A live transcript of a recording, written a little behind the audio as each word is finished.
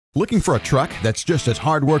Looking for a truck that's just as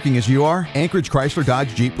hardworking as you are? Anchorage Chrysler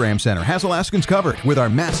Dodge Jeep Ram Center has Alaskans covered with our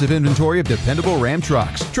massive inventory of dependable Ram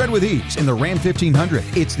trucks. Tread with ease in the Ram 1500.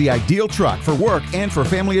 It's the ideal truck for work and for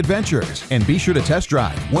family adventures. And be sure to test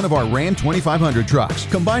drive one of our Ram 2500 trucks,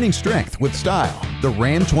 combining strength with style. The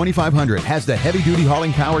Ram 2500 has the heavy-duty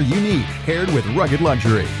hauling power you need, paired with rugged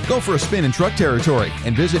luxury. Go for a spin in truck territory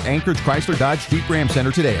and visit Anchorage Chrysler Dodge Jeep Ram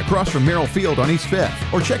Center today across from Merrill Field on East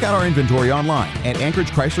 5th. Or check out our inventory online at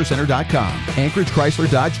AnchorageChryslerCenter.com. Anchorage Chrysler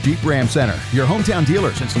Dodge Jeep Ram Center, your hometown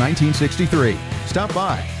dealer since 1963. Stop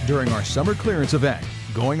by during our summer clearance event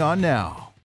going on now.